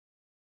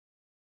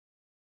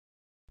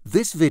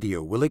This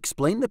video will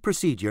explain the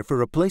procedure for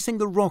replacing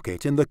the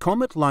rocket in the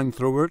Comet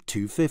Linethrower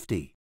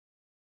 250.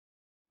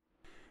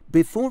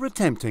 Before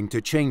attempting to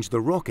change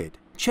the rocket,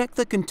 check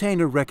the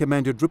container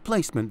recommended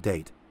replacement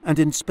date and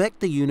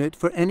inspect the unit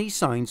for any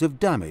signs of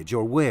damage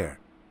or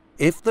wear.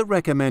 If the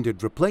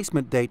recommended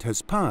replacement date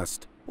has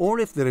passed, or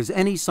if there is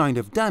any sign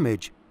of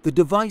damage, the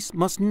device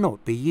must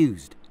not be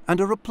used and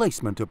a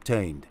replacement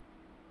obtained.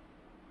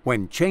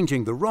 When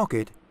changing the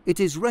rocket, it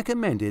is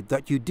recommended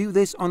that you do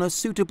this on a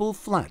suitable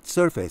flat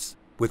surface,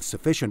 with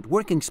sufficient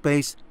working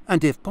space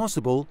and, if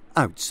possible,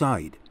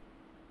 outside.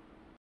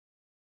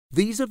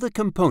 These are the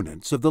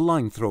components of the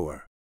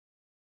Linethrower.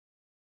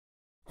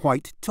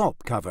 White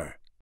top cover.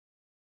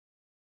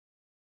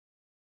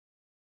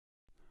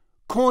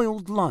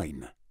 Coiled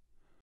line.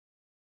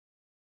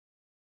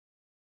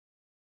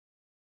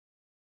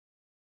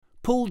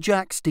 Pull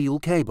jack steel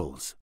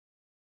cables.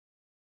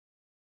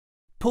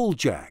 Pull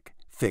jack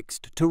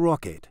fixed to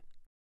rocket.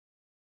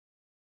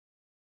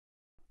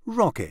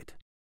 Rocket.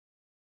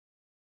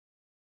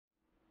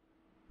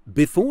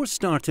 Before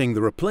starting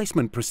the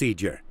replacement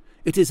procedure,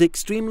 it is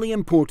extremely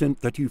important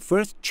that you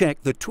first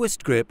check the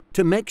twist grip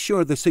to make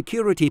sure the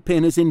security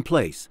pin is in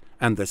place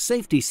and the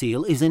safety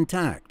seal is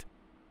intact.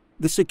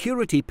 The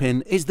security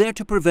pin is there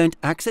to prevent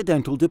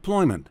accidental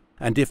deployment,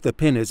 and if the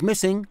pin is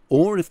missing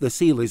or if the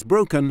seal is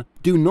broken,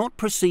 do not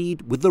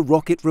proceed with the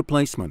rocket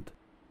replacement.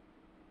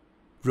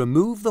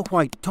 Remove the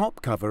white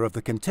top cover of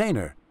the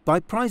container by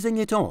prizing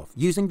it off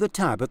using the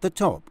tab at the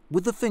top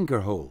with the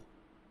finger hole.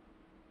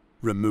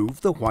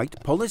 Remove the white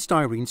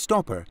polystyrene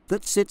stopper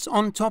that sits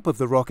on top of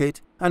the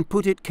rocket and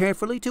put it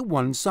carefully to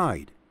one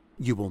side.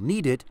 You will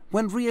need it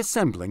when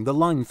reassembling the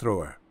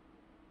Linethrower.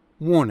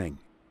 Warning: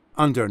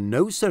 under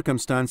no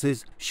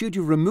circumstances should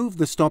you remove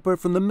the stopper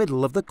from the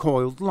middle of the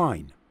coiled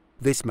line.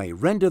 This may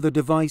render the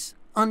device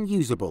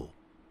unusable.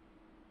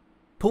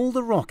 Pull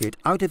the rocket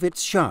out of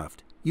its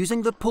shaft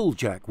using the pull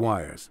jack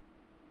wires.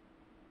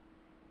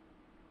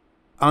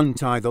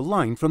 Untie the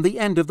line from the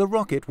end of the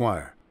rocket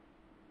wire.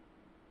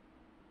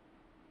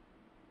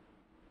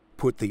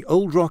 Put the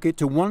old rocket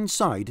to one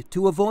side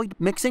to avoid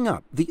mixing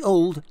up the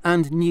old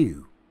and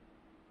new.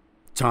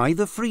 Tie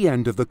the free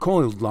end of the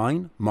coiled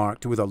line,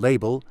 marked with a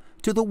label,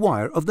 to the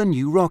wire of the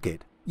new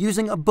rocket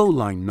using a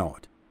bowline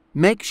knot.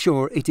 Make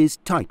sure it is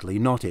tightly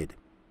knotted.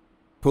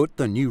 Put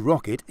the new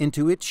rocket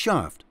into its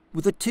shaft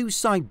with the two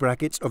side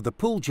brackets of the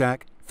pull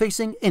jack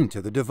facing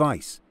into the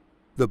device.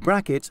 The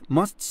brackets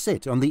must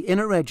sit on the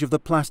inner edge of the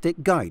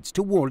plastic guides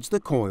towards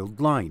the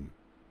coiled line.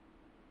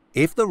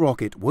 If the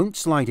rocket won't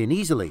slide in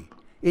easily,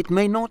 it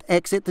may not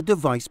exit the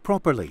device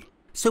properly,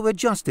 so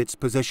adjust its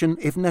position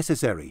if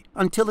necessary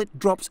until it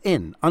drops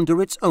in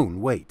under its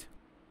own weight.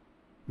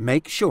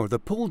 Make sure the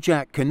pull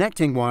jack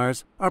connecting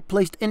wires are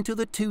placed into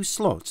the two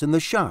slots in the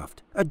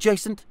shaft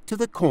adjacent to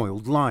the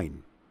coiled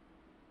line.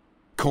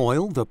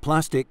 Coil the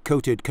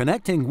plastic-coated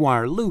connecting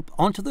wire loop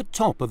onto the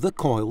top of the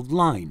coiled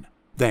line.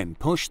 Then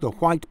push the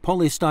white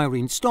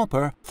polystyrene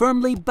stopper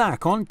firmly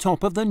back on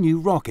top of the new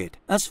rocket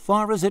as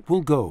far as it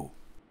will go.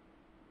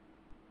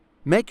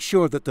 Make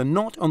sure that the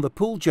knot on the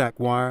pull jack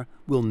wire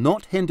will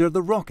not hinder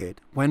the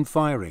rocket when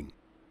firing.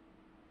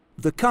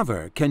 The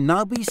cover can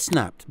now be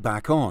snapped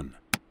back on,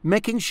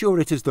 making sure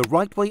it is the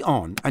right way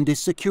on and is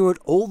secured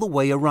all the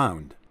way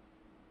around.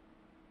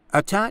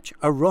 Attach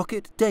a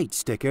rocket date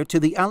sticker to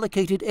the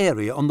allocated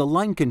area on the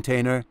line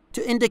container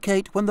to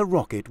indicate when the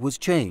rocket was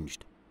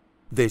changed.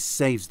 This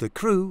saves the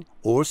crew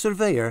or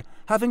surveyor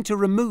having to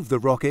remove the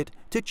rocket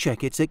to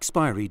check its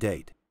expiry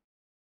date.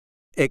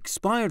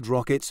 Expired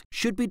rockets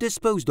should be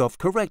disposed of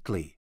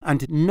correctly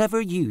and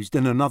never used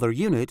in another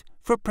unit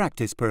for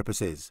practice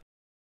purposes.